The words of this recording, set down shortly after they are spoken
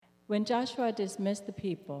When Joshua dismissed the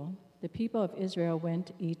people of Israel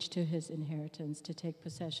went each to his inheritance to take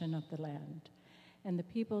possession of the land. And the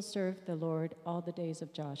people served the Lord all the days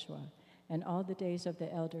of Joshua, and all the days of the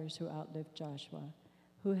elders who outlived Joshua,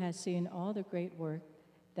 who has seen all the great work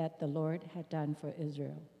that the Lord had done for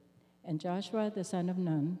Israel. And Joshua the son of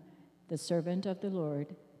Nun, the servant of the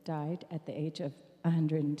Lord, died at the age of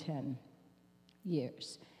 110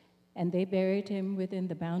 years. And they buried him within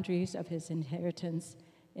the boundaries of his inheritance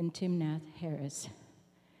in Timnath-Heres,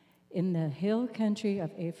 in the hill country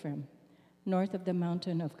of Ephraim, north of the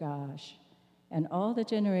mountain of Gaash. And all the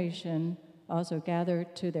generation also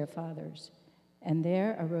gathered to their fathers. And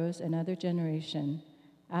there arose another generation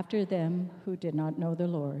after them who did not know the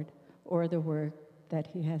Lord or the work that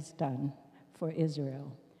he has done for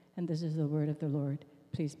Israel. And this is the word of the Lord.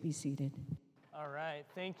 Please be seated. All right.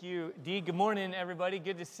 Thank you, Dee. Good morning, everybody.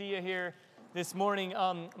 Good to see you here this morning.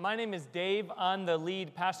 My name is Dave. I'm the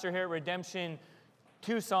lead pastor here at Redemption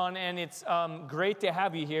Tucson, and it's great to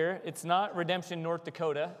have you here. It's not Redemption North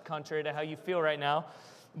Dakota, contrary to how you feel right now.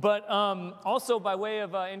 But also, by way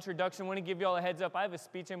of introduction, I want to give you all a heads up. I have a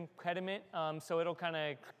speech impediment, so it'll kind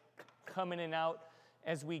of come in and out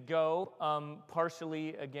as we go.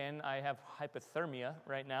 Partially, again, I have hypothermia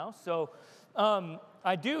right now. So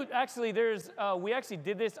I do, actually, we actually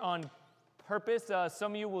did this on purpose.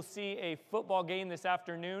 Some of you will see a football game this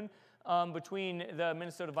afternoon between the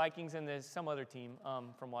Minnesota Vikings and some other team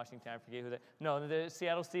from Washington. I forget who the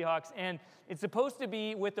Seattle Seahawks. And it's supposed to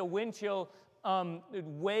be with a wind chill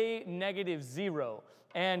way -0.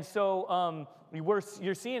 And so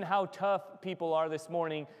you're seeing how tough people are this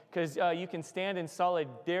morning because you can stand in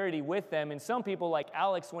solidarity with them. And some people, like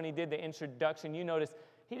Alex, when he did the introduction, you notice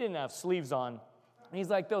he didn't have sleeves on. He's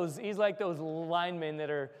like those linemen that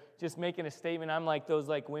are just making a statement. I'm like those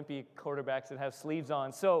wimpy quarterbacks that have sleeves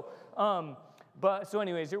on. So,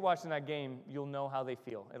 anyways, you're watching that game, you'll know how they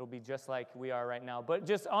feel. It'll be just like we are right now. But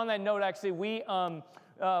just on that note, actually, we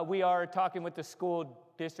are talking with the school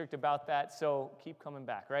district about that. So keep coming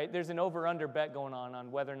back, right? There's an over/under bet going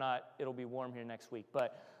on whether or not it'll be warm here next week.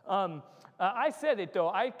 But I said it though.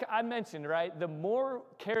 I mentioned, right? The more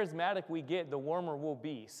charismatic we get, the warmer we'll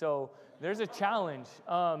be. So there's a challenge.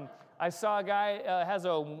 I saw a guy has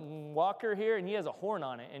a walker here, and he has a horn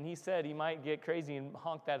on it. And he said he might get crazy and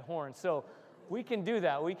honk that horn. So we can do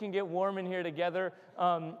that. We can get warm in here together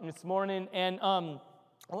this morning. And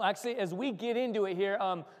well, actually, as we get into it here,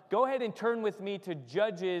 go ahead and turn with me to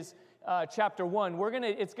Judges chapter 1.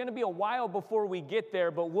 It's gonna be a while before we get there,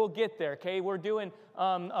 but we'll get there. Okay, we're doing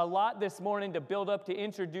a lot this morning to build up to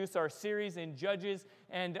introduce our series in Judges,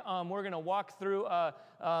 and we're gonna walk through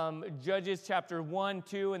Judges chapter 1,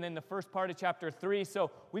 2, and then the first part of chapter 3.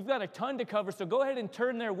 So we've got a ton to cover. So go ahead and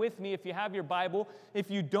turn there with me if you have your Bible.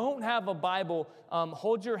 If you don't have a Bible,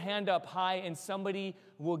 hold your hand up high, and somebody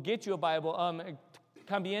will get you a Bible.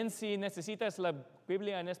 También si necesitas la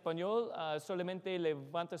Biblia en español, solamente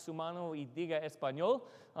levanta su mano y diga español.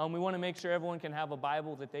 We want to make sure everyone can have a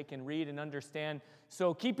Bible that they can read and understand.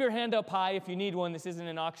 So keep your hand up high if you need one. This isn't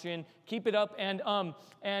an auction. Keep it up. And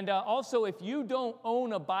also, if you don't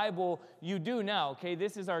own a Bible, you do now, okay?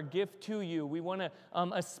 This is our gift to you. We want to,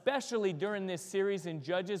 especially during this series in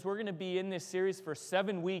Judges, we're going to be in this series for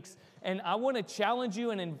 7 weeks. And I want to challenge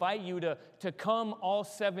you and invite you to come all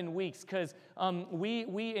 7 weeks because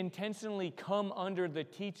we intentionally come under the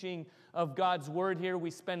teaching of God's Word here.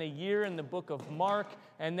 We spent a year in the book of Mark,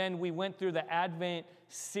 and then we went through the Advent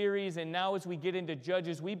series, and now as we get into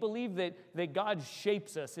Judges, we believe that God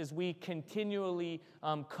shapes us as we continually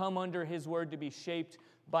come under His Word to be shaped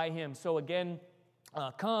by Him. So again,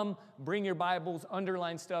 come, bring your Bibles,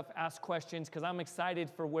 underline stuff, ask questions, because I'm excited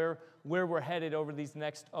for where we're headed over these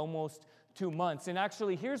next almost 2 months. And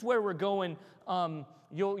actually, here's where we're going.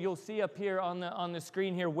 You'll see up here on the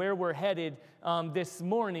screen here where we're headed this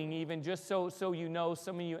morning, even just so you know.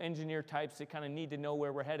 Some of you engineer types that kind of need to know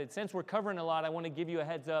where we're headed. Since we're covering a lot, I want to give you a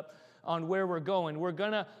heads up on where we're going. We're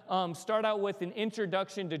going to start out with an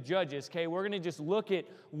introduction to Judges, okay? We're going to just look at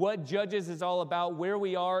what Judges is all about, where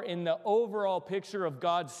we are in the overall picture of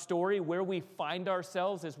God's story, where we find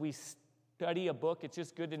ourselves as we study a book. It's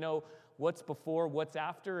just good to know what's before, what's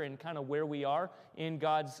after, and kind of where we are in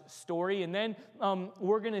God's story. And then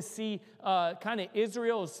we're going to see kind of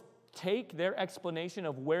Israel's take, their explanation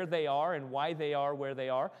of where they are and why they are where they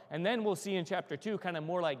are. And then we'll see in chapter 2 kind of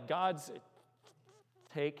more like God's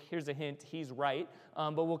take. Here's a hint, he's right.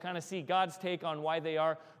 But we'll kind of see God's take on why they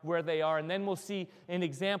are where they are. And then we'll see an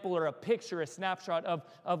example or a picture, a snapshot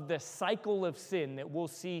of the cycle of sin that we'll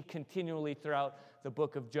see continually throughout the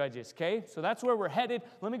book of Judges, okay? So that's where we're headed.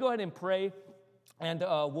 Let me go ahead and pray, and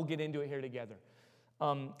we'll get into it here together.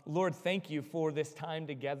 Lord, thank you for this time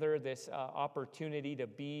together, this opportunity to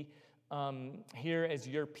be here as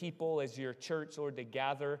your people, as your church, Lord, to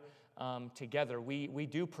gather together. We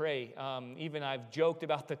do pray. Even I've joked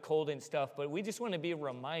about the cold and stuff, but we just want to be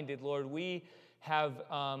reminded, Lord, we have,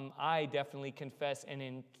 I definitely confess, an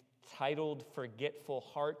entitled, forgetful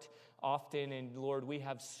heart often, and Lord, we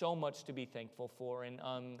have so much to be thankful for. And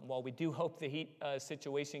while we do hope the heat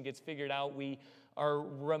situation gets figured out, we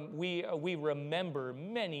remember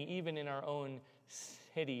many, even in our own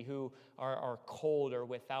city, who are cold or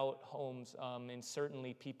without homes, and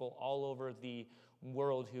certainly people all over the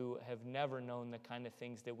world who have never known the kind of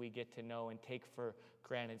things that we get to know and take for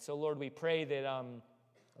granted. So Lord, we pray that,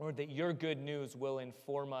 Lord, that your good news will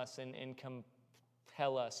inform us and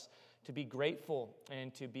compel us to be grateful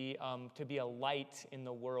and to be a light in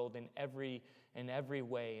the world in every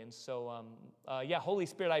way. And so, Holy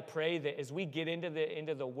Spirit, I pray that as we get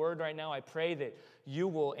into the Word right now, I pray that you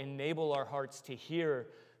will enable our hearts to hear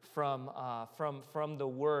from the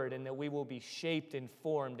Word, and that we will be shaped and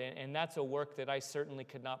formed. And that's a work that I certainly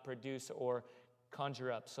could not produce or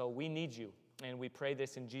conjure up. So we need you, and we pray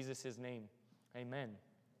this in Jesus' name. Amen.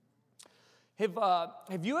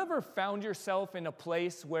 Have you ever found yourself in a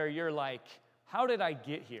place where you're like, how did I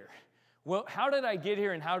get here? Well, how did I get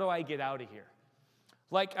here, and how do I get out of here?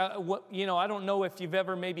 Like, I don't know if you've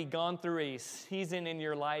ever maybe gone through a season in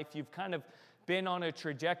your life. You've kind of been on a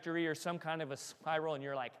trajectory or some kind of a spiral, and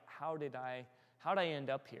you're like, how'd I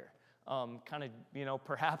end up here?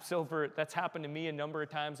 Perhaps that's happened to me a number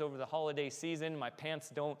of times over the holiday season. My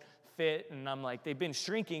pants don't fit, and I'm like, they've been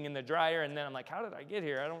shrinking in the dryer, and then I'm like, how did I get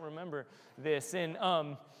here? I don't remember this. And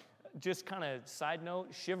just kind of side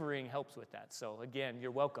note, shivering helps with that. So again,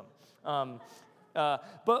 you're welcome.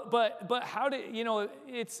 But how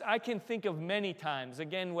did, I can think of many times,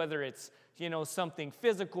 again, whether it's, something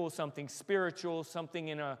physical, something spiritual, something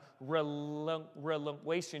in a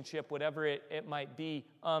relationship, whatever it might be.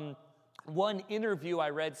 One interview I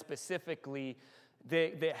read specifically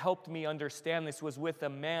that helped me understand this was with a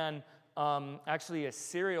man, actually a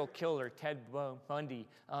serial killer, Ted Bundy,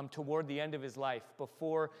 toward the end of his life,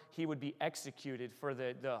 before he would be executed for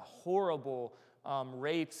the horrible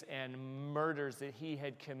rapes and murders that he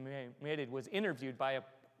had committed, was interviewed by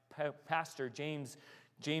a pastor, James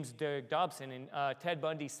Dobson. And Ted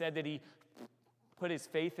Bundy said that he put his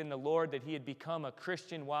faith in the Lord, that he had become a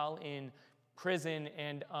Christian while in prison,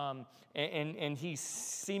 and he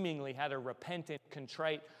seemingly had a repentant,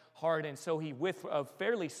 contrite heart. And so he, with a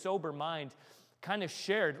fairly sober mind, kind of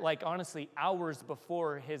shared, like honestly, hours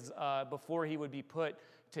before he would be put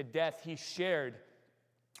to death, he shared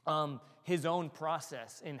his own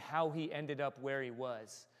process and how he ended up where he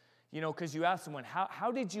was. Because you ask someone,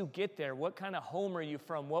 how did you get there? What kind of home are you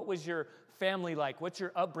from? What was your family like? What's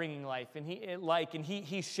your upbringing like? And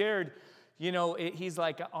he shared, he's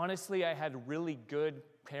like, honestly, I had really good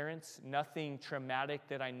parents. Nothing traumatic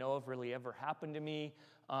that I know of really ever happened to me.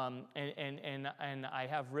 And I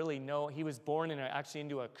have really he was born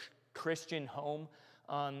into a Christian home.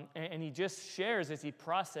 And he just shares as he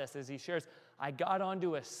processes, he shares, I got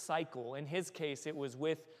onto a cycle. In his case, it was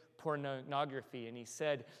with pornography. And he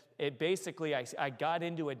said, I got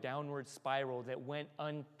into a downward spiral that went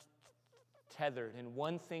untethered. And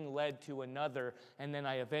one thing led to another. And then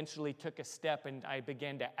I eventually took a step and I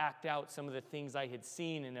began to act out some of the things I had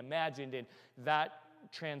seen and imagined. And that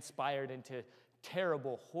transpired into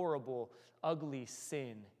terrible, horrible, ugly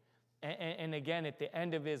sin. And again, at the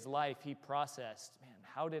end of his life, he processed, man,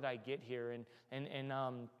 how did I get here? And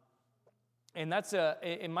that's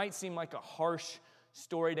it might seem like a harsh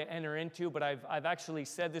story to enter into, but I've actually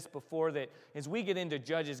said this before, that as we get into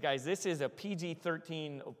Judges, guys, this is a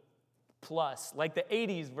PG-13 plus, like the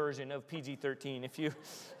 80s version of PG-13. If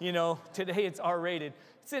today it's R-rated.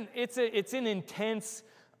 It's an intense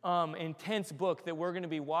book that we're going to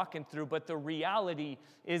be walking through, but the reality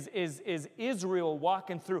is Israel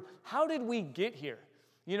walking through. How did we get here?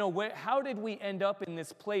 How did we end up in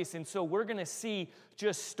this place? And so we're going to see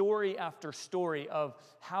just story after story of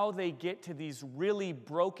how they get to these really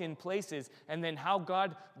broken places, and then how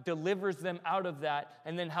God delivers them out of that,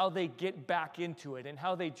 and then how they get back into it, and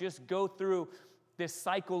how they just go through this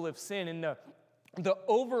cycle of sin. And the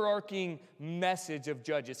overarching message of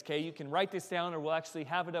Judges, okay, you can write this down, or we'll actually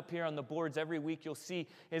have it up here on the boards every week. You'll see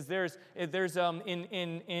is there's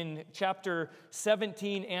in chapter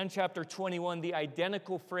 17 and chapter 21, the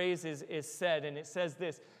identical phrase is said, and it says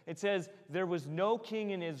this. It says, there was no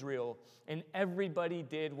king in Israel, and everybody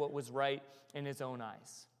did what was right in his own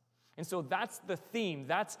eyes. And so that's the theme.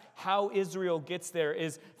 That's how Israel gets there,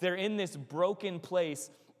 is they're in this broken place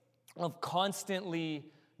of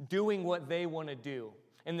constantly doing what they want to do.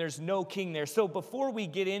 And there's no king there. So before we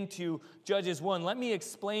get into Judges 1, let me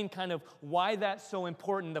explain kind of why that's so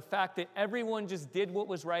important. The fact that everyone just did what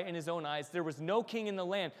was right in his own eyes. There was no king in the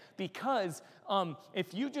land. Because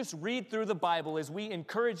if you just read through the Bible, as we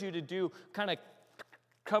encourage you to do, kind of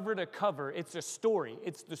cover to cover, it's a story.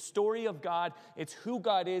 It's the story of God. It's who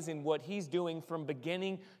God is and what he's doing from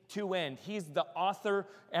beginning to end. He's the author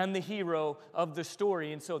and the hero of the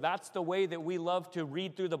story. And so that's the way that we love to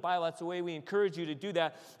read through the Bible. That's the way we encourage you to do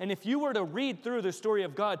that. And if you were to read through the story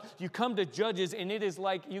of God, you come to Judges and it is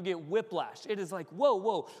like you get whiplash. It is like,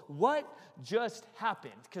 whoa, what just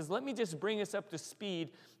happened? Because let me just bring us up to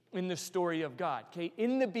speed in the story of God, okay?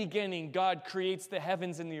 In the beginning, God creates the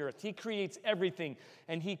heavens and the earth. He creates everything,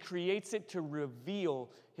 and he creates it to reveal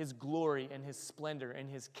his glory and his splendor and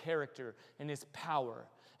his character and his power.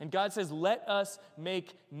 And God says, let us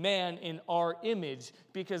make man in our image,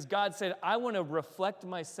 because God said, I want to reflect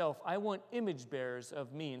myself. I want image bearers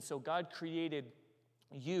of me. And so God created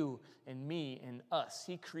you and me and us.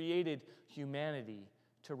 He created humanity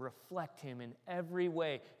to reflect him in every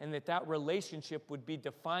way, and that relationship would be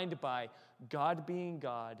defined by God being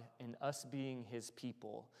God and us being his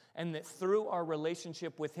people. And that through our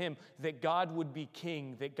relationship with him, that God would be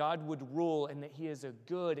king, that God would rule, and that he is a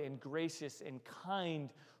good and gracious and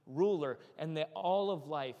kind ruler, and that all of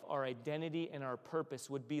life, our identity and our purpose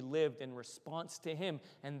would be lived in response to him.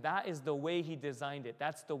 And that is the way he designed it.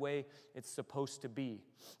 That's the way it's supposed to be.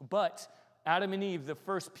 But Adam and Eve, the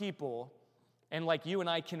first people, and like you and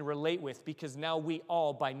I can relate with, because now we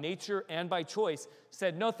all, by nature and by choice,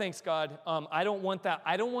 said, no thanks, God, I don't want that.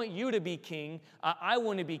 I don't want you to be king. I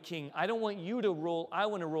want to be king. I don't want you to rule. I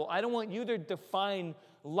want to rule. I don't want you to define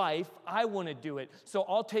life. I want to do it. So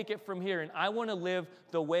I'll take it from here, and I want to live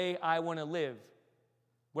the way I want to live,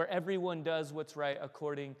 where everyone does what's right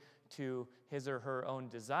according to his or her own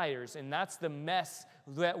desires. And that's the mess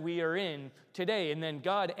that we are in today. And then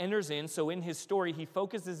God enters in. So in his story, he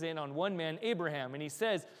focuses in on one man, Abraham. And he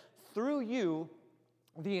says, through you,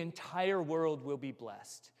 the entire world will be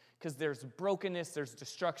blessed. Because there's brokenness, there's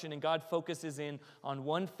destruction, and God focuses in on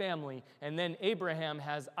one family. And then Abraham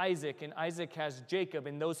has Isaac, and Isaac has Jacob.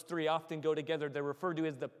 And those three often go together. They're referred to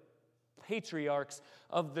as the patriarchs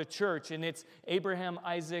of the church. And it's Abraham,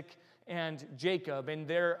 Isaac, and Jacob, and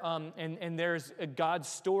there's God's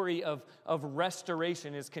story of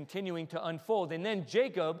restoration is continuing to unfold. And then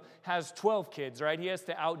Jacob has 12 kids, right? He has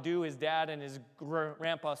to outdo his dad and his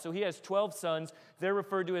grandpa. So he has 12 sons. They're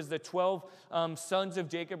referred to as the 12 sons of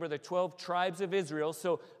Jacob, or the 12 tribes of Israel.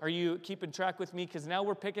 So are you keeping track with me? Because now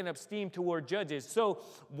we're picking up steam toward Judges. So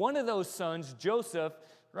one of those sons, Joseph,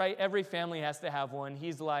 right? Every family has to have one.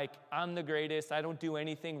 He's like, I'm the greatest. I don't do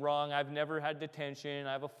anything wrong. I've never had detention.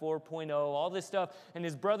 I have a 4.0, all this stuff. And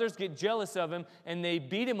his brothers get jealous of him, and they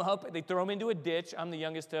beat him up. They throw him into a ditch. I'm the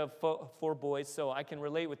youngest of four boys, so I can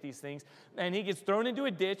relate with these things. And he gets thrown into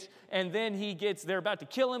a ditch, and then they're about to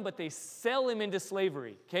kill him, but they sell him into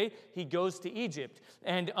slavery, okay? He goes to Egypt.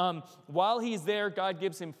 And while he's there, God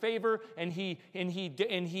gives him favor, and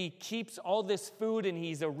he keeps all this food, and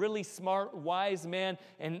he's a really smart, wise man.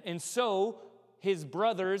 And so his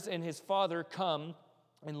brothers and his father come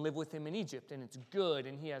and live with him in Egypt, and it's good,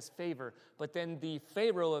 and he has favor. But then the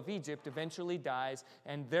Pharaoh of Egypt eventually dies,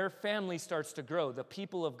 and their family starts to grow. The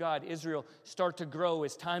people of God, Israel, start to grow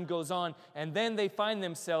as time goes on, and then they find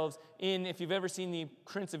themselves in, if you've ever seen the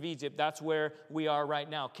Prince of Egypt, that's where we are right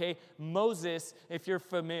now, okay? Moses, if you're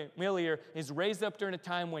familiar, is raised up during a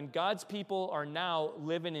time when God's people are now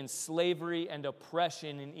living in slavery and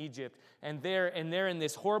oppression in Egypt, and they're in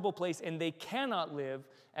this horrible place, and they cannot live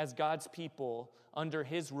as God's people under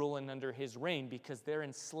his rule and under his reign, because they're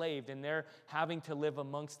enslaved and they're having to live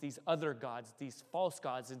amongst these other gods, these false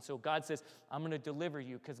gods. And so God says, I'm going to deliver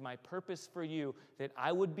you, because my purpose for you, that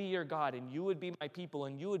I would be your God and you would be my people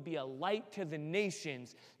and you would be a light to the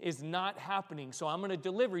nations, is not happening. So I'm going to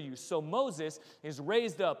deliver you. So Moses is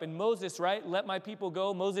raised up, and Moses, right, let my people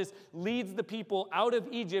go. Moses leads the people out of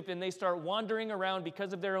Egypt, and they start wandering around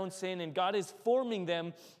because of their own sin, and God is forming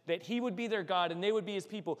them that he would be their God and they would be his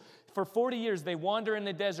people. For 40 years, they wander in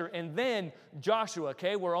the desert. And then Joshua,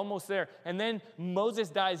 okay, we're almost there. And then Moses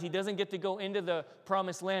dies. He doesn't get to go into the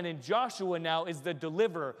promised land. And Joshua now is the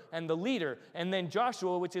deliverer and the leader. And then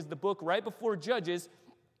Joshua, which is the book right before Judges,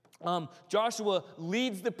 Joshua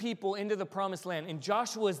leads the people into the promised land. And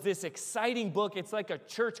Joshua is this exciting book. It's like a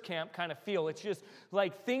church camp kind of feel. It's just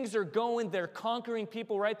like things are going. They're conquering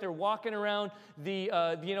people, right? They're walking around the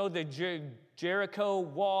Jericho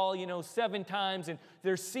wall, 7 times, and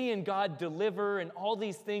they're seeing God deliver and all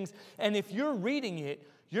these things. And if you're reading it,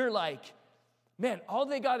 you're like, man, all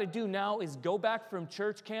they got to do now is go back from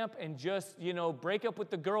church camp and just, break up with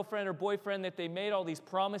the girlfriend or boyfriend that they made all these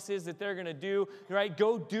promises that they're going to do, right?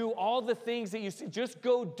 Go do all the things that you see. Just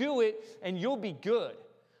go do it and you'll be good.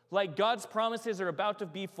 Like God's promises are about to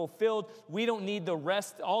be fulfilled. We don't need the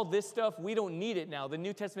rest, all this stuff. We don't need it now. The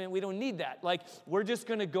New Testament, we don't need that. Like, we're just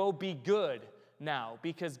going to go be good now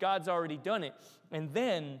because God's already done it. And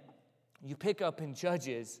then you pick up in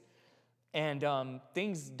Judges and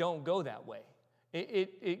things don't go that way.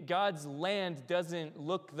 God's land doesn't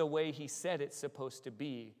look the way he said it's supposed to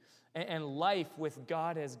be. And life with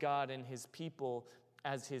God as God and his people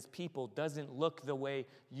as his people doesn't look the way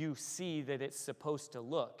you see that it's supposed to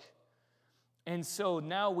look. And so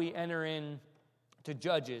now we enter in to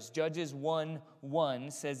Judges. Judges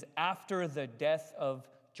 1:1 says, after the death of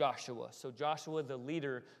Joshua. So Joshua, the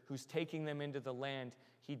leader who's taking them into the land,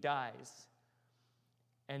 he dies.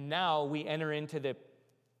 And now we enter into the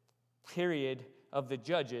period of the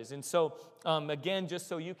Judges. And so, again, just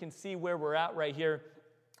so you can see where we're at right here,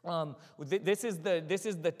 this is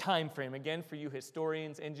the time frame. Again, for you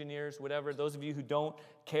historians, engineers, whatever, those of you who don't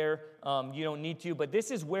care, you don't need to, but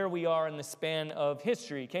this is where we are in the span of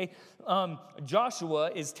history, okay?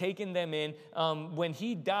 Joshua is taking them in. When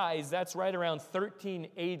he dies, that's right around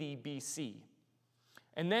 1380 BC.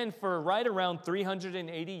 And then for right around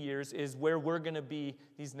 380 years is where we're going to be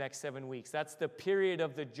these next 7 weeks. That's the period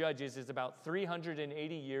of the Judges, is about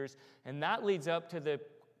 380 years, and that leads up to the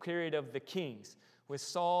period of the kings with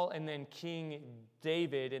Saul and then King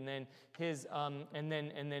David and then his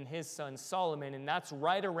his son Solomon, and that's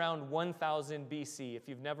right around 1000 BC. If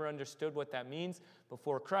you've never understood what that means,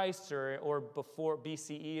 before Christ or before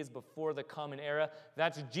BCE is before the Common Era,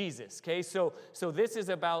 that's Jesus. Okay, so this is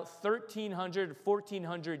about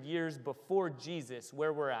 1400 years before Jesus,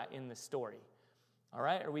 where we're at in the story. All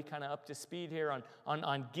right, are we kind of up to speed here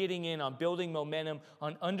on getting in, on building momentum,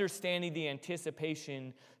 on understanding the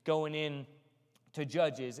anticipation going in to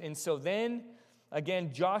Judges? And so then,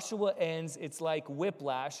 again, Joshua ends, it's like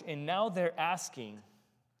whiplash, and now they're asking,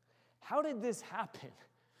 how did this happen?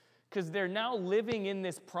 Because they're now living in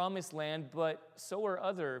this promised land, but so are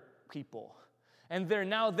other people. And they're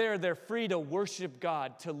now there, they're free to worship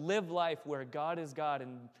God, to live life where God is God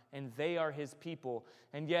and they are his people.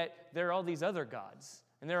 And yet, there are all these other gods,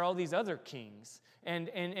 and there are all these other kings. And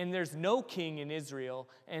there's no king in Israel,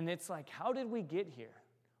 and it's like, how did we get here?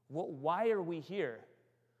 Why are we here?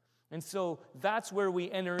 And so that's where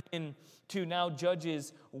we enter into now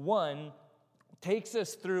Judges 1, takes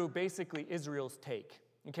us through basically Israel's take.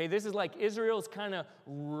 Okay, this is like Israel's kind of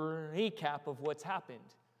recap of what's happened.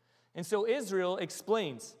 And so Israel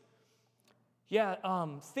explains,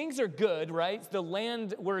 things are good, right? The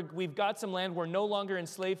land, we've got some land, we're no longer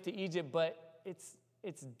enslaved to Egypt, but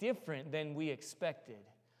it's different than we expected.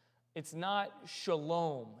 It's not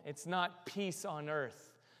shalom. It's not peace on earth.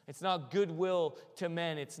 It's not goodwill to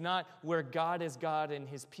men. It's not where God is God and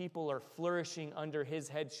his people are flourishing under his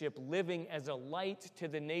headship, living as a light to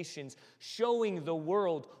the nations, showing the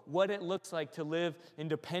world what it looks like to live in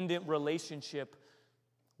dependent relationship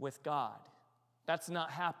with God. That's not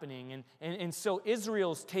happening. And so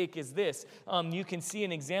Israel's take is this. You can see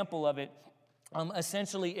an example of it.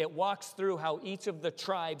 Essentially, it walks through how each of the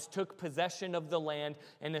tribes took possession of the land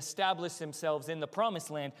and established themselves in the promised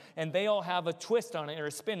land. And they all have a twist on it or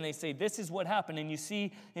a spin. And they say, this is what happened. And you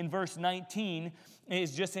see in verse 19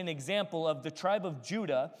 is just an example of the tribe of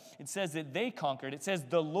Judah. It says that they conquered. It says,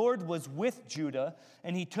 the Lord was with Judah,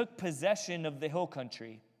 and he took possession of the hill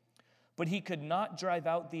country. But he could not drive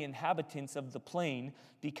out the inhabitants of the plain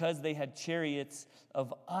because they had chariots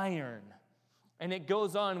of iron. And it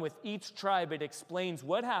goes on with each tribe. It explains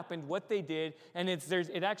what happened, what they did, and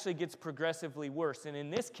it actually gets progressively worse. And in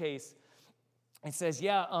this case, it says,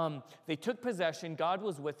 they took possession, God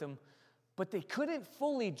was with them, but they couldn't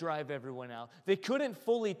fully drive everyone out. They couldn't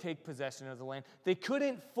fully take possession of the land. They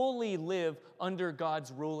couldn't fully live under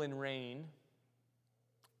God's rule and reign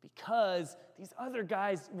because these other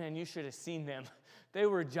guys, man, you should have seen them. They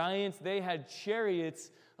were giants. They had chariots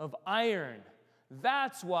of iron.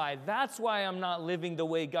 That's why I'm not living the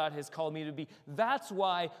way God has called me to be. That's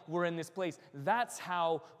why we're in this place. That's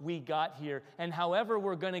how we got here. And however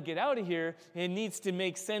we're going to get out of here, it needs to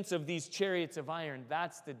make sense of these chariots of iron.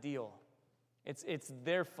 That's the deal. It's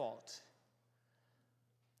their fault.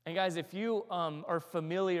 And guys, if you are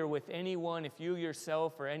familiar with anyone, if you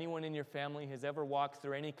yourself or anyone in your family has ever walked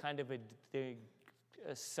through any kind of a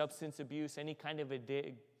substance abuse, any kind of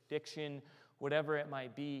addiction, whatever it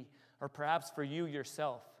might be, or perhaps for you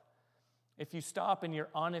yourself, if you stop and you're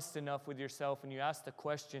honest enough with yourself and you ask the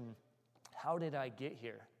question, how did I get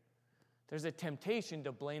here? there's a temptation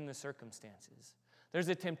to blame the circumstances. There's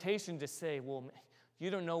a temptation to say, well, you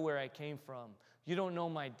don't know where I came from. You don't know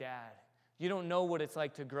my dad. You don't know what it's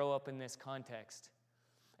like to grow up in this context.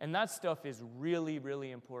 And that stuff is really, really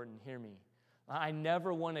important. Hear me. I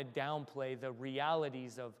never want to downplay the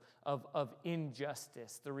realities of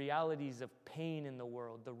injustice, the realities of pain in the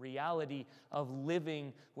world, the reality of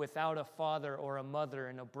living without a father or a mother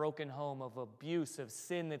in a broken home, of abuse, of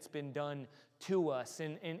sin that's been done to us,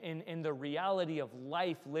 and the reality of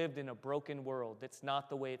life lived in a broken world that's not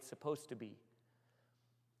the way it's supposed to be.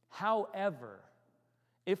 However,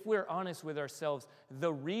 if we're honest with ourselves,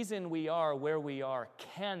 the reason we are where we are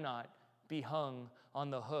cannot be hung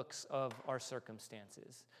on the hooks of our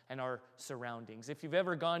circumstances and our surroundings. If you've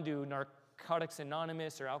ever gone to Narcotics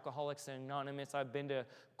Anonymous or Alcoholics Anonymous, I've been to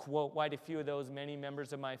quite a few of those. Many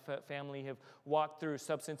members of my family have walked through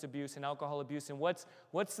substance abuse and alcohol abuse. And what's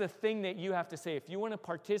the thing that you have to say? If you want to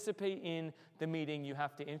participate in the meeting, you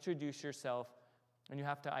have to introduce yourself and you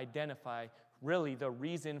have to identify really the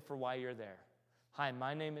reason for why you're there. Hi,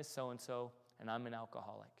 my name is so-and-so, and I'm an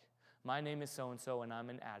alcoholic. My name is so-and-so, and I'm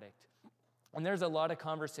an addict. And there's a lot of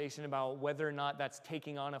conversation about whether or not that's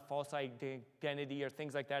taking on a false identity or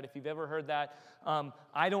things like that. If you've ever heard that,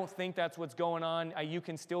 I don't think that's what's going on. You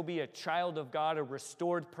can still be a child of God, a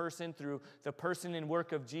restored person through the person and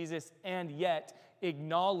work of Jesus, and yet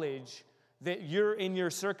acknowledge that you're in your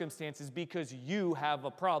circumstances because you have a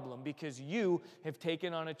problem, because you have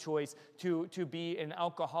taken on a choice to be an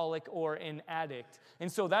alcoholic or an addict.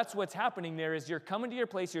 And so that's what's happening there is you're coming to your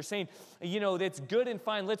place, you're saying, that's good and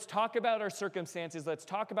fine. Let's talk about our circumstances. Let's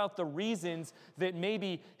talk about the reasons that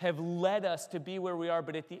maybe have led us to be where we are.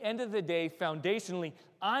 But at the end of the day, foundationally,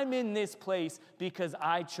 I'm in this place because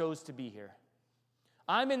I chose to be here.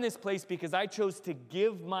 I'm in this place because I chose to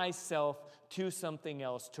give myself to something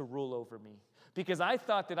else to rule over me. Because I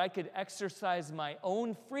thought that I could exercise my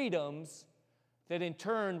own freedoms that in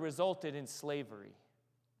turn resulted in slavery.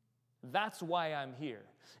 That's why I'm here.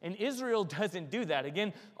 And Israel doesn't do that.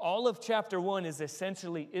 Again, all of chapter 1 is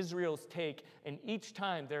essentially Israel's take. And each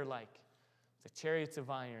time they're like, the chariots of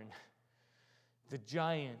iron, the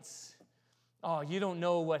giants. Oh, you don't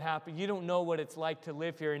know what happened. You don't know what it's like to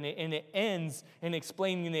live here. And it ends in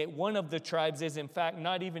explaining that one of the tribes is, in fact,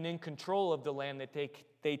 not even in control of the land that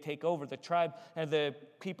they take over. The tribe and the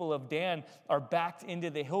people of Dan are backed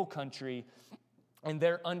into the hill country, and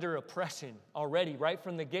they're under oppression already, right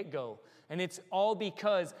from the get-go. And it's all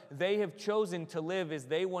because they have chosen to live as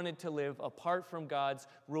they wanted to live, apart from God's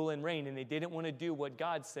rule and reign. And they didn't want to do what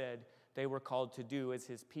God said they were called to do as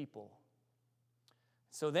his people.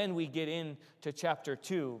 So then we get into chapter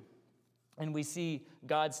 2, and we see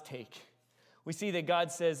God's take. We see that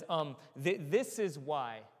God says, this is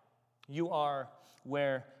why you are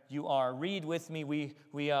where you are. Read with me. We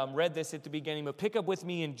read this at the beginning, but pick up with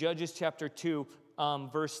me in Judges chapter 2,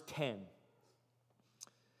 verse 10.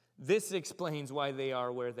 This explains why they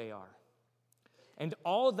are where they are. And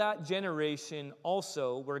all that generation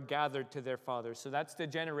also were gathered to their fathers. So that's the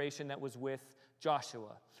generation that was with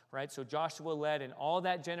Joshua, right? So Joshua led, and all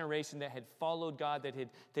that generation that had followed God,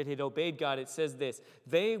 that had obeyed God, it says this,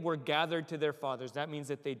 they were gathered to their fathers. That means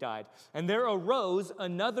that they died. And there arose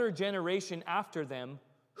another generation after them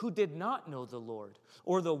who did not know the Lord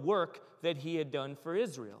or the work that he had done for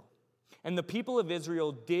Israel. And the people of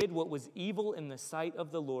Israel did what was evil in the sight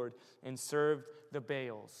of the Lord and served the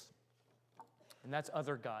Baals. And that's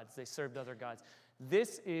other gods. They served other gods.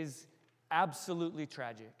 This is absolutely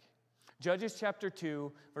tragic. Judges chapter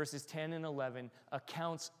 2, verses 10 and 11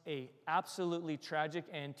 accounts a absolutely tragic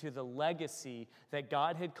end to the legacy that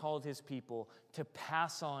God had called his people to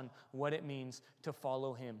pass on what it means to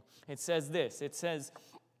follow him. It says this,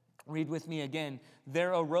 read with me again,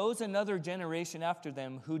 there arose another generation after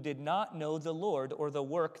them who did not know the Lord or the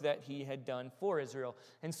work that he had done for Israel.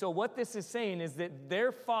 And so what this is saying is that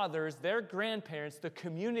their fathers, their grandparents, the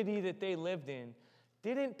community that they lived in,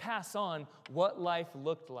 didn't pass on what life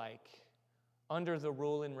looked like under the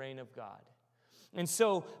rule and reign of God. And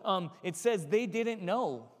so it says they didn't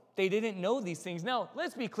know. They didn't know these things. Now,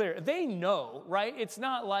 let's be clear. They know, right? It's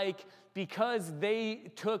not like because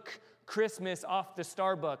they took Christmas off the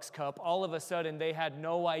Starbucks cup, all of a sudden they had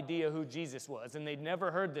no idea who Jesus was, and they'd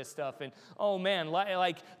never heard this stuff, and oh man,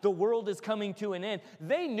 like the world is coming to an end.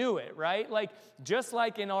 They knew it, right? Like, just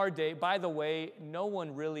like in our day, by the way, no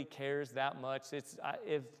one really cares that much. It's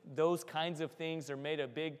if those kinds of things are made a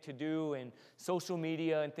big to-do and social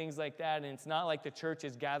media and things like that, and it's not like the church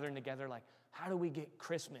is gathering together like, how do we get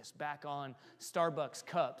Christmas back on Starbucks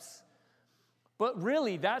cups? But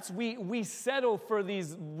really, we settle for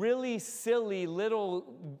these really silly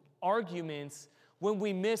little arguments when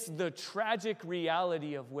we miss the tragic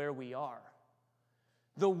reality of where we are.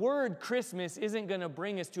 The word Christmas isn't going to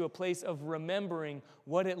bring us to a place of remembering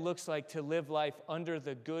what it looks like to live life under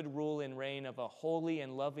the good rule and reign of a holy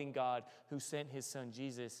and loving God who sent his son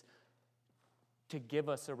Jesus to give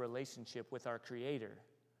us a relationship with our Creator.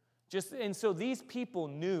 And so these people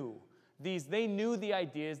knew they knew the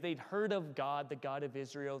ideas. They'd heard of God, the God of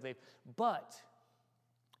Israel. But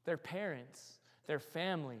their parents, their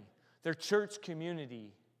family, their church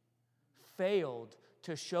community failed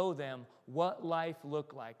to show them what life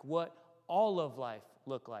looked like, what all of life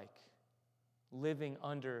looked like, living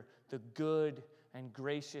under the good and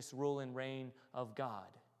gracious rule and reign of God.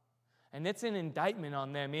 And it's an indictment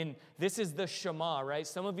on them. This is the Shema, right?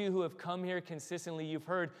 Some of you who have come here consistently, you've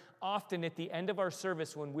heard often at the end of our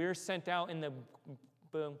service when we're sent out in the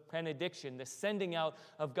benediction, the sending out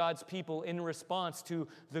of God's people in response to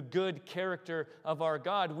the good character of our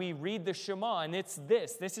God, we read the Shema, and it's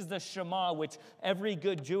this. This is the Shema, which every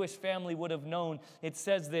good Jewish family would have known. It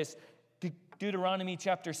says this, Deuteronomy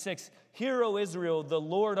chapter 6, "Hear, O Israel, the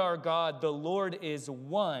Lord our God, the Lord is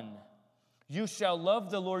one. You shall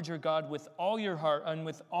love the Lord your God with all your heart and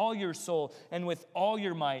with all your soul and with all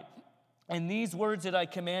your might. And these words that I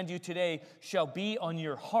command you today shall be on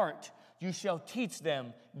your heart. You shall teach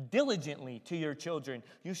them diligently to your children.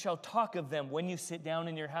 You shall talk of them when you sit down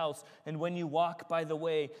in your house and when you walk by the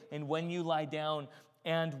way and when you lie down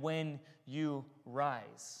and when you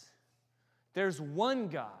rise." There's one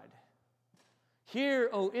God. Hear,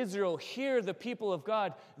 O Israel, hear the people of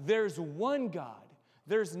God. There's one God.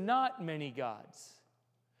 There's not many gods.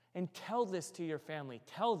 And tell this to your family.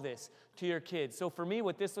 Tell this to your kids. So for me,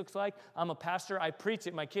 what this looks like, I'm a pastor. I preach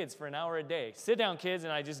at my kids for an hour a day. Sit down, kids,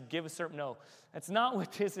 and I just give a sermon. No, that's not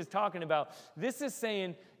what this is talking about. This is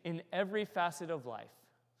saying in every facet of life,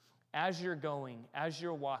 as you're going, as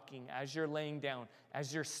you're walking, as you're laying down,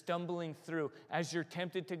 as you're stumbling through, as you're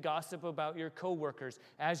tempted to gossip about your coworkers,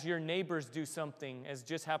 as your neighbors do something, as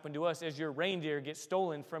just happened to us, as your reindeer gets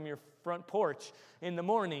stolen from your front porch in the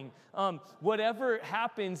morning, whatever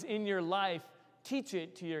happens in your life, teach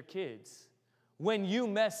it to your kids. When you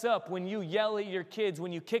mess up, when you yell at your kids,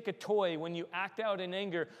 when you kick a toy, when you act out in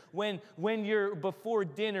anger, when you're before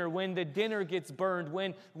dinner, when the dinner gets burned,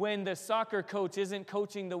 when the soccer coach isn't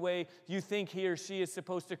coaching the way you think he or she is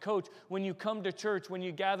supposed to coach, when you come to church, when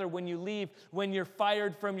you gather, when you leave, when you're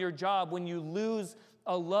fired from your job, when you lose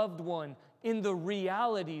a loved one, in the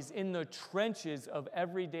realities, in the trenches of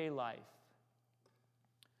everyday life,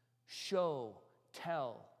 show,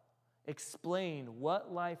 tell, explain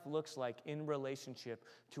what life looks like in relationship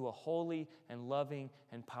to a holy and loving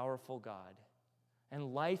and powerful God.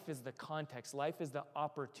 And life is the context. Life is the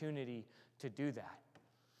opportunity to do that.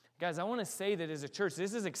 Guys, I want to say that as a church,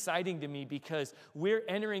 this is exciting to me because we're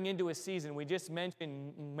entering into a season. We just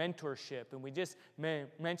mentioned mentorship, and we just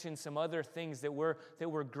mentioned some other things that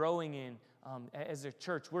we're growing in. As a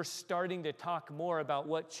church, we're starting to talk more about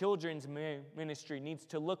what children's ministry needs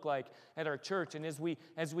to look like at our church. And as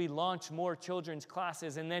we launch more children's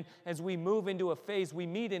classes, and then as we move into a phase, we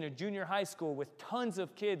meet in a junior high school with tons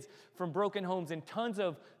of kids from broken homes and tons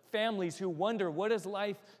of families who wonder, what is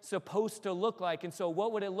life supposed to look like? And so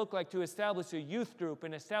what would it look like to establish a youth group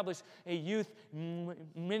and establish a youth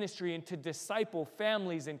ministry and to disciple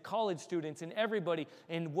families and college students and everybody,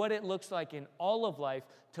 and what it looks like in all of life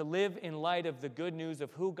to live in light of the good news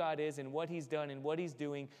of who God is and what He's done and what He's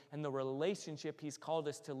doing and the relationship He's called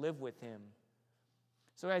us to live with Him.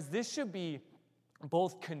 So guys, this should be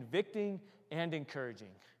both convicting and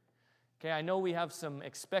encouraging. Okay, I know we have some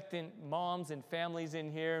expectant moms and families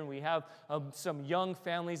in here, and we have some young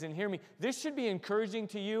families, and hear me. This should be encouraging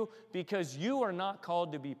to you because you are not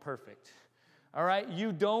called to be perfect. All right?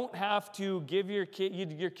 You don't have to give your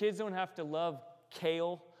kids don't have to love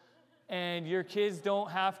kale, and your kids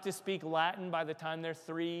don't have to speak Latin by the time they're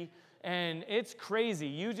 3, and it's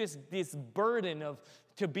crazy. This burden of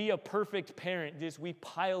to be a perfect parent, we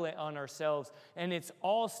pile it on ourselves. And it's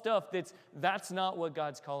all stuff that's not what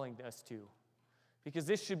God's calling us to. Because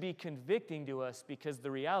this should be convicting to us, because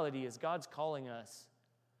the reality is God's calling us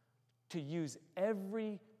to use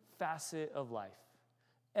every facet of life,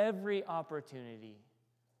 every opportunity,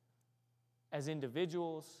 as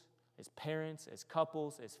individuals, as parents, as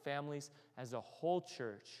couples, as families, as a whole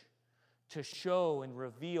church, to show and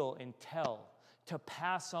reveal and tell, to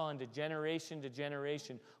pass on to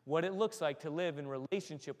generation what it looks like to live in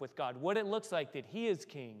relationship with God, what it looks like that He is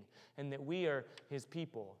King and that we are His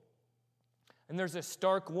people. And there's a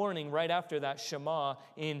stark warning right after that Shema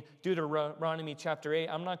in Deuteronomy chapter 8.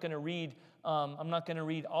 I'm not going to read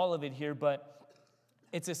all of it here, but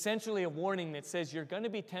it's essentially a warning that says you're going to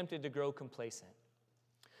be tempted to grow complacent.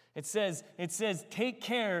 It says, take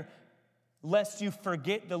care lest you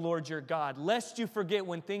forget the Lord your God, lest you forget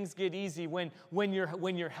when things get easy, when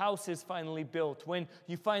your house is finally built, when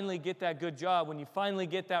you finally get that good job, when you finally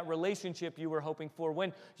get that relationship you were hoping for,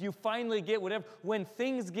 when you finally get whatever, when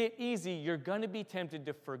things get easy, you're going to be tempted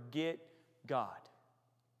to forget God.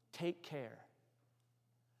 Take care.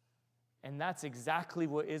 And that's exactly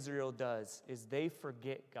what Israel does, is they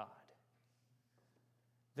forget God.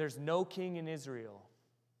 There's no king in Israel,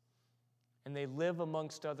 and they live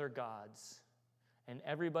amongst other gods, and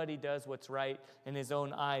everybody does what's right in his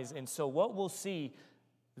own eyes. And so what we'll see,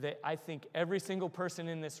 that I think every single person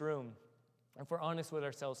in this room, if we're honest with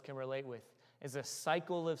ourselves, can relate with, is a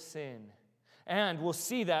cycle of sin. And we'll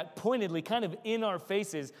see that pointedly kind of in our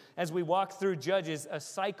faces as we walk through Judges, a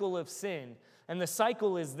cycle of sin. And the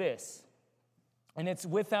cycle is this, and it's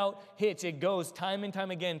without hitch. It goes time and time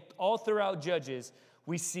again all throughout Judges.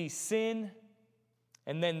 We see sin,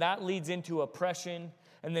 and then that leads into oppression,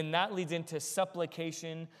 and then that leads into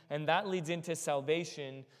supplication, and that leads into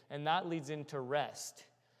salvation, and that leads into rest.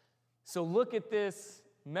 So look at this,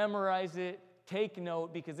 memorize it, take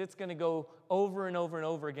note, because it's going to go over and over and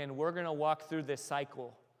over again. We're going to walk through this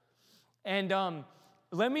cycle. And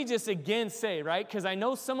let me just again say, right, because I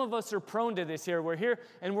know some of us are prone to this here. We're here,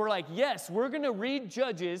 and we're like, yes, we're going to read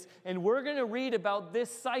Judges, and we're going to read about this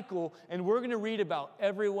cycle, and we're going to read about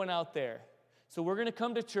everyone out there. So we're going to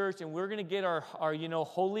come to church, and we're going to get our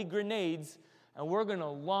holy grenades, and we're going to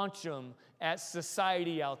launch them at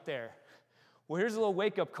society out there. Well, here's a little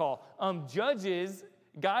wake-up call. Judges,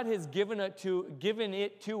 God has given it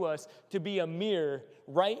to us to be a mirror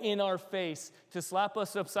right in our face, to slap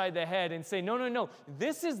us upside the head and say, no,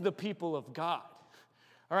 this is the people of God.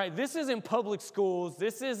 All right, this isn't public schools.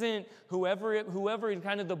 This isn't whoever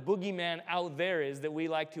kind of the boogeyman out there is that we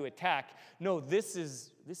like to attack. No, this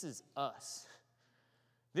is us.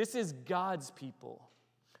 This is God's people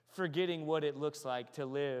forgetting what it looks like to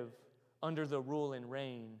live under the rule and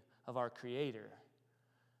reign of our Creator.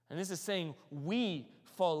 And this is saying we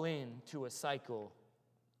fall into a cycle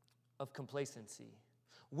of complacency.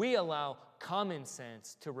 We allow common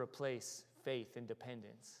sense to replace faith and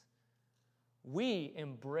dependence. We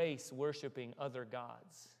embrace worshiping other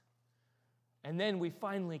gods. And then we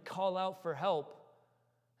finally call out for help,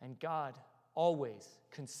 and God always,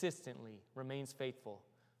 consistently remains faithful,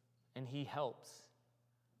 and He helps.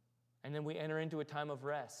 And then we enter into a time of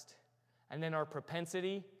rest. And then our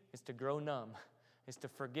propensity is to grow numb, is to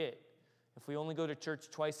forget. If we only go to church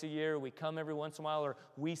twice a year, we come every once in a while, or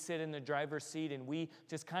we sit in the driver's seat and we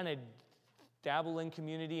just kind of dabble in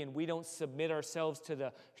community and we don't submit ourselves to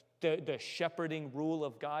the shepherding rule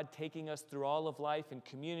of God taking us through all of life in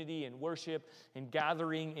community and worship and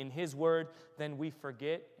gathering in His Word, then we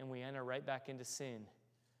forget and we enter right back into sin.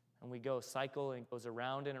 And we go cycle and it goes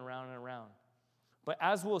around and around and around. But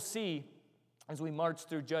as we'll see, as we march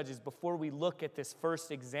through Judges, before we look at this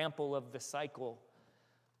first example of the cycle,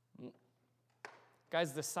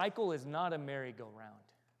 guys, the cycle is not a merry-go-round.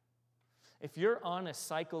 If you're on a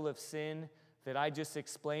cycle of sin that I just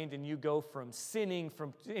explained and you go from sinning,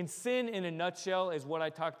 and sin in a nutshell is what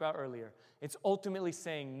I talked about earlier. It's ultimately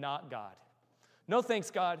saying, not God. No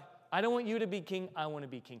thanks, God. I don't want you to be king. I want to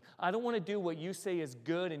be king. I don't want to do what you say is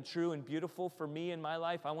good and true and beautiful for me in my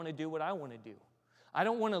life. I want to do what I want to do. I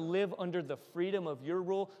don't want to live under the freedom of your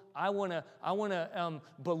rule. I want to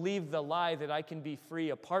believe the lie that I can be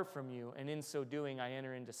free apart from you, and in so doing, I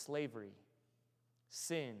enter into slavery,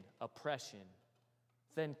 sin, oppression,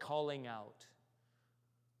 then calling out,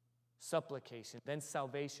 supplication, then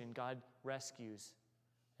salvation. God rescues,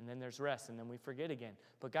 and then there's rest, and then we forget again.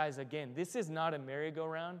 But guys, again, this is not a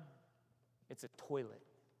merry-go-round. It's a toilet.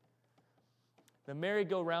 The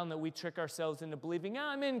merry-go-round that we trick ourselves into believing,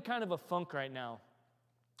 I'm in kind of a funk right now.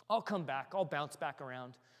 I'll come back. I'll bounce back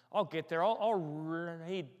around. I'll get there. I'll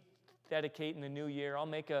rededicate in the new year. I'll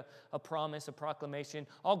make a promise, a proclamation.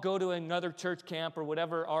 I'll go to another church camp or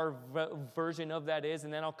whatever our version of that is,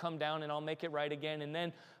 and then I'll come down and I'll make it right again. And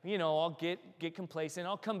then, I'll get complacent.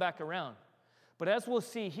 I'll come back around. But as we'll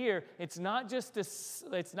see here, it's not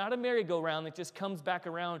a merry-go-round that just comes back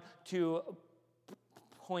around to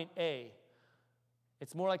point A.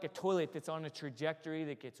 It's more like a toilet that's on a trajectory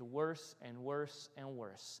that gets worse and worse and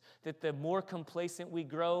worse. That the more complacent we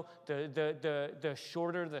grow, the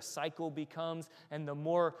shorter the cycle becomes, and the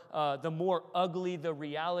more ugly the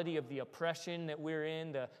reality of the oppression that we're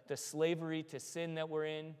in, the slavery to sin that we're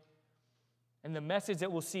in. And the message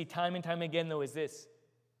that we'll see time and time again, though, is this.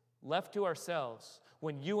 Left to ourselves,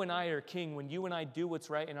 when you and I are king, when you and I do what's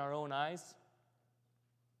right in our own eyes,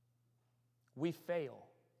 we fail.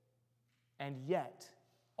 And yet,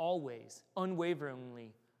 always,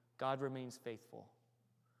 unwaveringly, God remains faithful.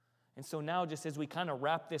 And so now, just as we kind of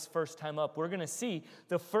wrap this first time up, we're going to see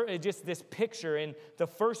just this picture, and the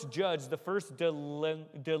first judge, the first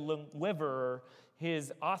deliverer,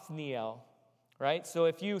 is Othniel, right? So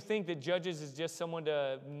if you think that judges is just someone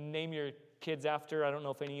to name your kids after, I don't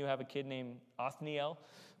know if any of you have a kid named Othniel,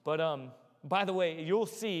 but by the way, you'll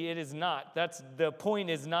see it is not. That's the point,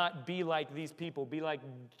 is not be like these people, be like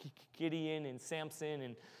Gideon and Samson,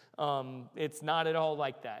 and it's not at all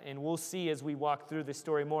like that. And we'll see as we walk through the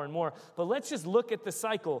story more and more. But let's just look at the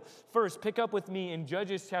cycle. First, pick up with me in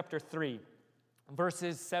Judges chapter 3,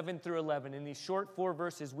 verses 7 through 11. In these short 4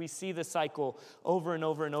 verses, we see the cycle over and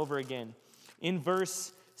over and over again. In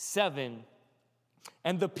verse 7,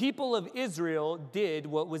 and the people of Israel did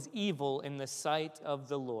what was evil in the sight of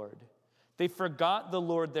the Lord. They forgot the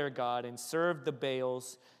Lord their God and served the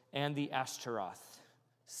Baals and the Ashtaroth.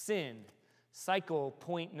 Sin. Cycle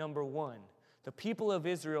point number 1. The people of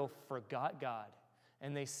Israel forgot God,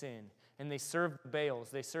 and they sinned, and they served Baals.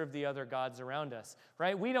 They served the other gods around us,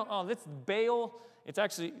 right? We don't, that's Baal. It's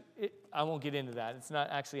actually, I won't get into that. It's not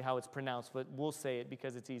actually how it's pronounced, but we'll say it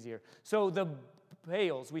because it's easier. So the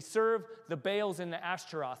Baals, we serve the Baals and the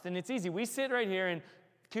Ashtaroth, and it's easy. We sit right here in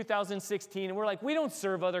 2016, and we're like, we don't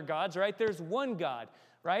serve other gods, right? There's one God,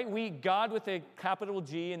 right? God with a capital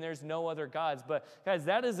G, and there's no other gods. But guys,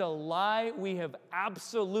 that is a lie. We have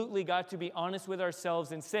absolutely got to be honest with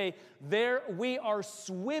ourselves and say, we are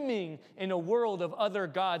swimming in a world of other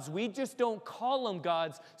gods. We just don't call them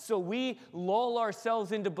gods, so we lull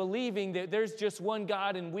ourselves into believing that there's just one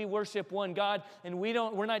God and we worship one God, and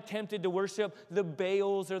we're not tempted to worship the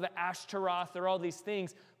Baals or the Ashtaroth or all these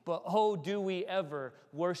things, but oh, do we ever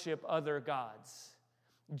worship other gods.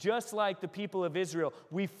 Just like the people of Israel,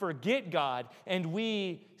 we forget God and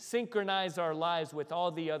we synchronize our lives with all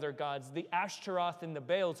the other gods. The Ashtaroth and the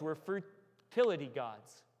Baals were fertility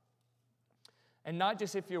gods. And not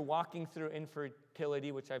just if you're walking through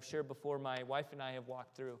infertility, which I've shared before, my wife and I have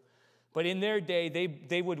walked through. But in their day,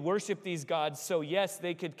 they would worship these gods. So yes,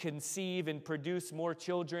 they could conceive and produce more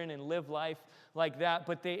children and live life like that.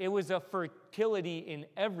 But it was a fertility in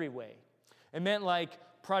every way. It meant like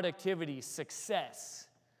productivity, success.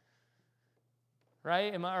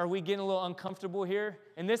 Right? Are we getting a little uncomfortable here?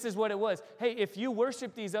 And this is what it was. Hey, if you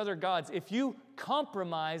worship these other gods, if you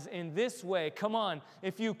compromise in this way, come on,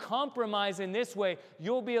 if you compromise in this way,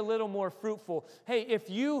 you'll be a little more fruitful. Hey, if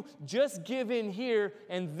you just give in here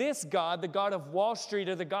and this God, the God of Wall Street,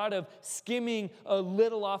 or the God of skimming a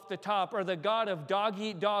little off the top, or the God of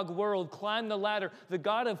dog-eat-dog world, climb the ladder, the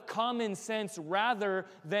God of common sense, rather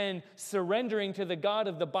than surrendering to the God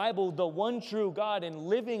of the Bible, the one true God, and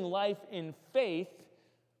living life in faith,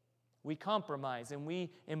 we compromise and we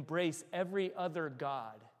embrace every other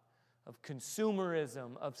god of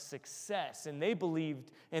consumerism, of success. And they believed,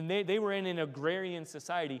 and they were in an agrarian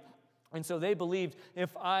society, and so they believed,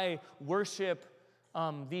 if I worship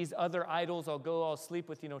these other idols, I'll sleep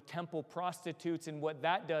with, temple prostitutes, and what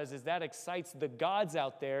that does is that excites the gods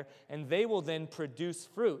out there, and they will then produce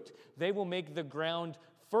fruit. They will make the ground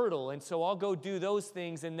fertile, and so I'll go do those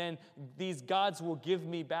things, and then these gods will give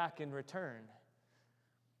me back in return.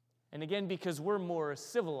 And again, because we're more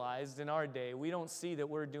civilized in our day, we don't see that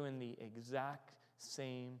we're doing the exact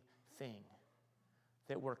same thing.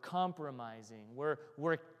 That we're compromising. We're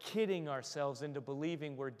kidding ourselves into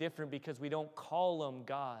believing we're different because we don't call them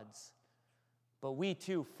gods. But we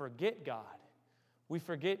too forget God. We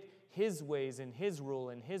forget His ways and His rule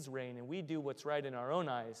and His reign, and we do what's right in our own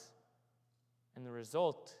eyes. And the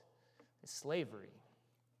result is slavery.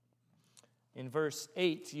 In verse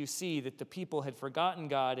 8, you see that the people had forgotten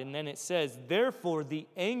God, and then it says, therefore the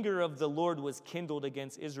anger of the Lord was kindled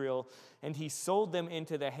against Israel, and He sold them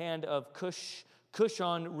into the hand of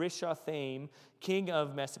Cushan-Rishathaim, king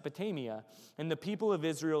of Mesopotamia. And the people of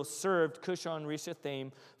Israel served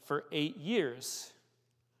Cushan-Rishathaim for 8 years.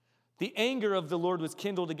 The anger of the Lord was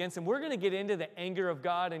kindled against him. We're going to get into the anger of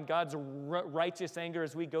God and God's righteous anger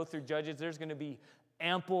as we go through Judges. There's going to be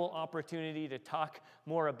ample opportunity to talk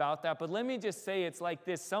more about that. But let me just say it's like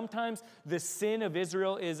this. Sometimes the sin of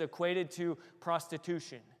Israel is equated to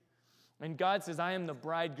prostitution. And God says, I am the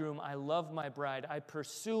bridegroom. I love my bride. I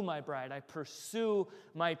pursue my bride. I pursue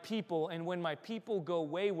my people. And when my people go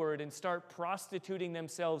wayward and start prostituting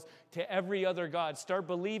themselves to every other god, start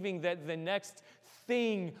believing that the next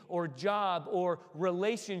thing or job or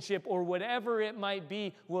relationship or whatever it might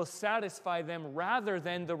be will satisfy them rather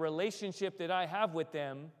than the relationship that I have with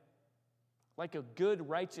them, like a good,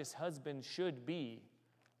 righteous husband should be,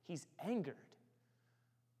 He's angered.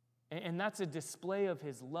 And that's a display of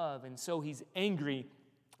His love. And so He's angry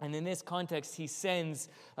And in this context, he sends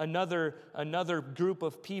another group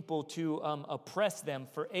of people to oppress them.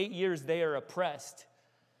 For 8 years, they are oppressed.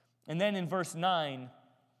 And then in verse 9,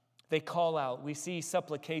 they call out. We see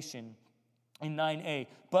supplication in 9a.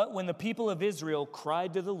 But when the people of Israel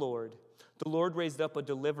cried to the Lord raised up a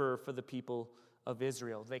deliverer for the people of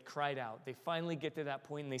Israel. They cried out. They finally get to that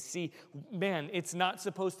point and they see, man, it's not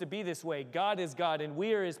supposed to be this way. God is God and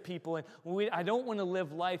we are his people. And I don't want to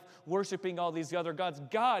live life worshiping all these other gods.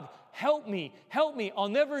 God, help me. I'll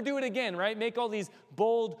never do it again, right? Make all these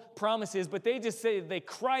bold promises, but they just say, they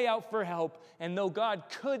cry out for help. And though God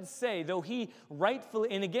could say, though he rightfully,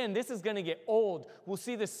 and again, this is going to get old. We'll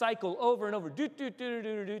see this cycle over and over. Just,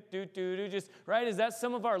 right? Is that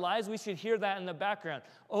some of our lives? We should hear that in the background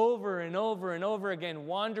over and over and over again,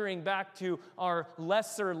 wandering back to our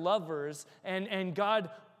lesser lovers. And God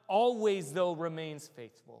always, though, remains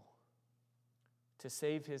faithful to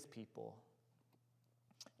save his people.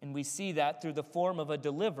 And we see that through the form of a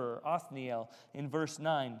deliverer, Othniel, in verse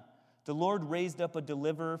 9. The Lord raised up a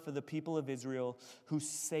deliverer for the people of Israel who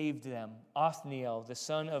saved them. Othniel, the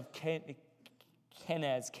son of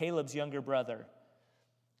Kenaz, Caleb's younger brother.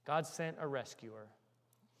 God sent a rescuer.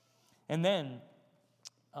 And then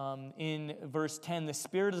in verse 10, the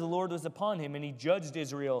Spirit of the Lord was upon him, and he judged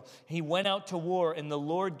Israel. He went out to war, and the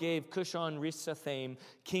Lord gave Cushan-Rishathaim,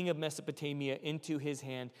 king of Mesopotamia, into his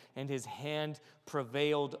hand, and his hand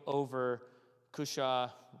prevailed over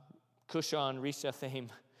Cushan-Rishathaim.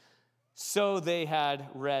 So they had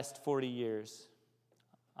rest 40 years.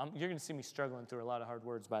 You're going to see me struggling through a lot of hard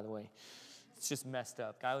words, by the way. It's just messed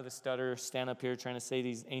up. Guy with a stutter, stand up here trying to say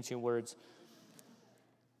these ancient words.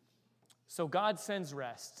 So God sends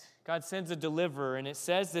rest. God sends a deliverer, and it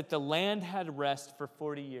says that the land had rest for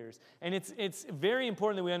 40 years. And it's very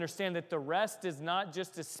important that we understand that the rest is not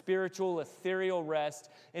just a spiritual, ethereal rest.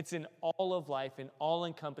 It's an all of life, an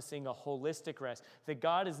all-encompassing, a holistic rest. That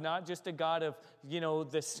God is not just a God of,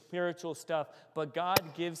 the spiritual stuff, but God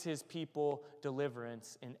gives his people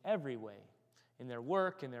deliverance in every way. In their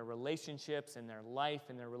work, in their relationships, in their life,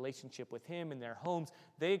 in their relationship with him, in their homes.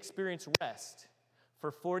 They experience rest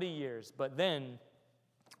for 40 years. But then,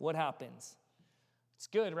 what happens? It's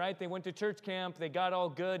good, right? They went to church camp. They got all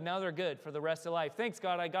good. Now they're good for the rest of life. Thanks,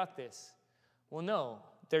 God, I got this. Well, no.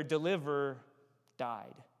 Their deliverer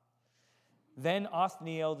died. Then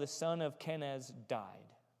Othniel, the son of Kenaz, died.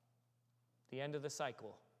 The end of the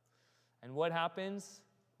cycle. And what happens?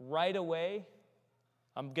 Right away,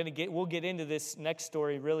 we'll get into this next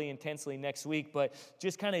story really intensely next week, but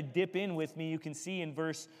just kind of dip in with me. You can see in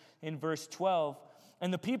verse 12,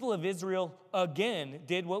 and the people of Israel again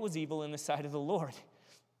did what was evil in the sight of the Lord.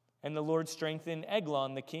 And the Lord strengthened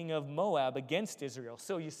Eglon, the king of Moab, against Israel.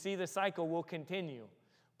 So you see the cycle will continue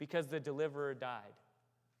because the deliverer died.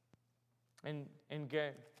 And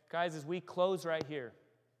guys, as we close right here,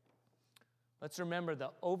 let's remember the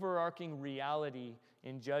overarching reality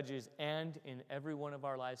in Judges and in every one of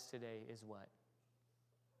our lives today is what?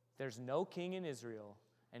 There's no king in Israel,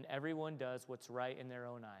 and everyone does what's right in their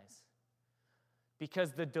own eyes.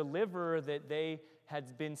 Because the deliverer that they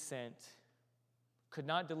had been sent could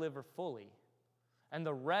not deliver fully. And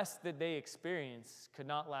the rest that they experienced could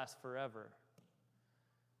not last forever.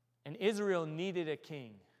 And Israel needed a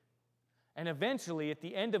king. And eventually, at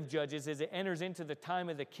the end of Judges, as it enters into the time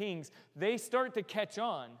of the kings, they start to catch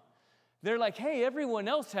on. They're like, hey, everyone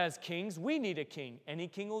else has kings. We need a king. Any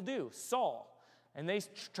king will do. Saul. And they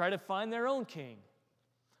try to find their own king.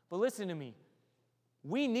 But listen to me.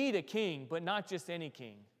 We need a king, but not just any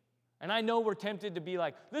king. And I know we're tempted to be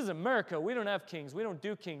like, this is America. We don't have kings. We don't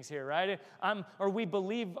do kings here, right?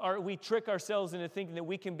 We trick ourselves into thinking that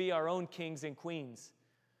we can be our own kings and queens.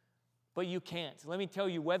 But you can't. Let me tell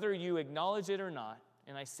you, whether you acknowledge it or not,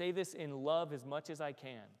 and I say this in love as much as I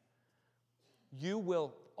can, you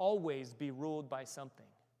will always be ruled by something.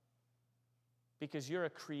 Because you're a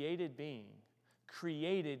created being,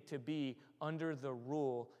 created to be under the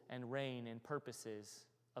rule and reign and purposes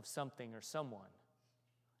of something or someone.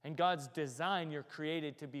 And God's design, you're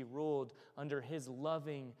created to be ruled under his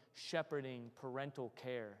loving, shepherding, parental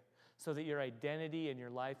care, so that your identity and your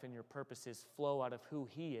life and your purposes flow out of who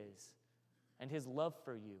he is and his love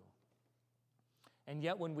for you. And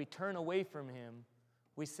yet when we turn away from him,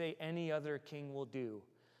 we say any other king will do.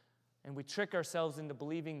 And we trick ourselves into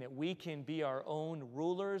believing that we can be our own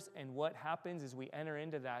rulers, and what happens is we enter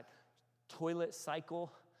into that toilet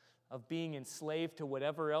cycle of being enslaved to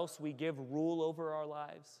whatever else we give rule over our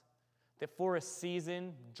lives. That for a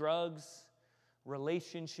season, drugs,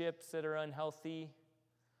 relationships that are unhealthy,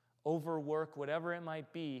 overwork, whatever it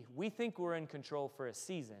might be, we think we're in control for a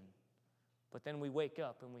season. But then we wake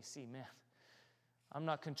up and we see, man, I'm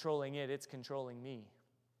not controlling it, it's controlling me.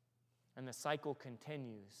 And the cycle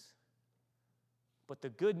continues. But the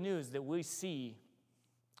good news that we see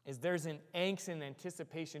is there's an angst and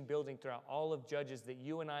anticipation building throughout all of Judges that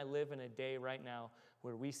you and I live in a day right now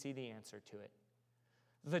where we see the answer to it.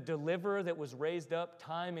 The deliverer that was raised up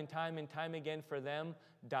time and time and time again for them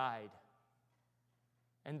died.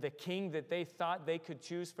 And the king that they thought they could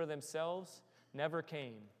choose for themselves never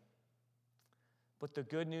came. But the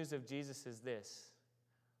good news of Jesus is this: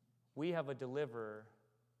 we have a deliverer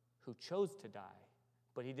who chose to die,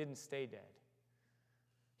 but he didn't stay dead.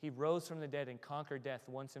 He rose from the dead and conquered death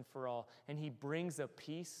once and for all, and he brings a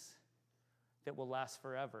peace that will last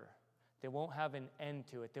forever. They won't have an end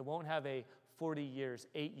to it. They won't have a 40 years,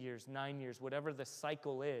 8 years, 9 years, whatever the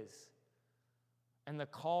cycle is. And the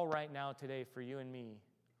call right now today for you and me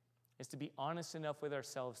is to be honest enough with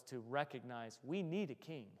ourselves to recognize we need a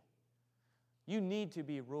king. You need to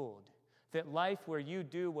be ruled. That life where you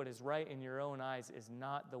do what is right in your own eyes is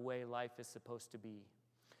not the way life is supposed to be.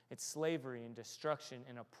 It's slavery and destruction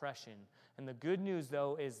and oppression. And the good news,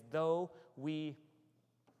 though, is though we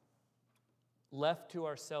left to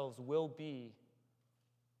ourselves will be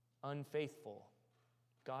unfaithful,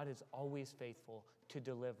 God is always faithful to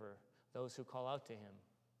deliver those who call out to him.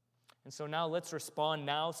 And so now let's respond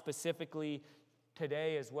now specifically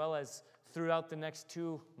today as well as throughout the next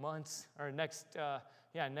 2 months, or next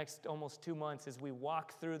almost 2 months as we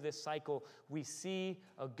walk through this cycle. We see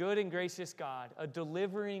a good and gracious God, a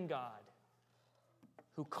delivering God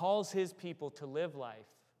who calls his people to live life,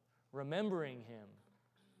 remembering him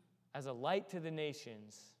as a light to the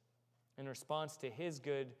nations in response to his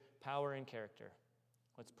good power and character.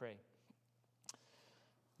 Let's pray.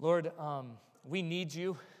 Lord, we need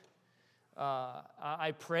you.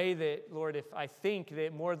 I pray that, Lord, I think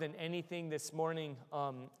that more than anything this morning,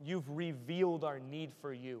 you've revealed our need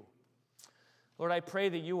for you. Lord, I pray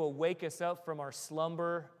that you will wake us up from our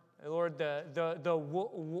slumber. Lord, the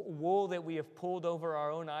wool that we have pulled over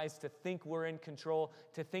our own eyes to think we're in control,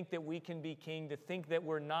 to think that we can be king, to think that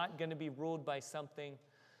we're not going to be ruled by something.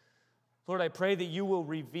 Lord, I pray that you will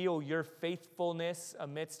reveal your faithfulness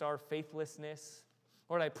amidst our faithlessness.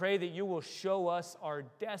 Lord, I pray that you will show us our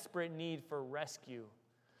desperate need for rescue.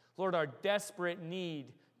 Lord, our desperate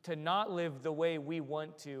need to not live the way we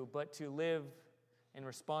want to, but to live in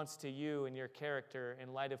response to you and your character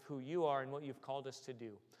in light of who you are and what you've called us to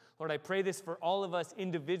do. Lord, I pray this for all of us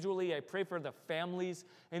individually. I pray for the families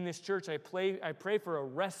in this church. I pray for a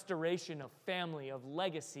restoration of family, of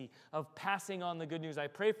legacy, of passing on the good news. I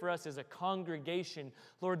pray for us as a congregation,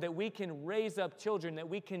 Lord, that we can raise up children, that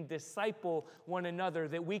we can disciple one another,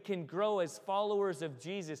 that we can grow as followers of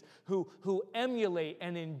Jesus who emulate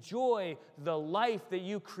and enjoy the life that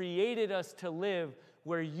you created us to live,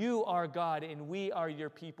 where you are God and we are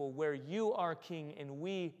your people, where you are King and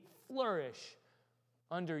we flourish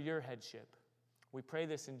under your headship. We pray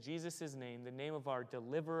this in Jesus' name, the name of our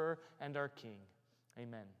deliverer and our King.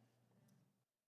 Amen.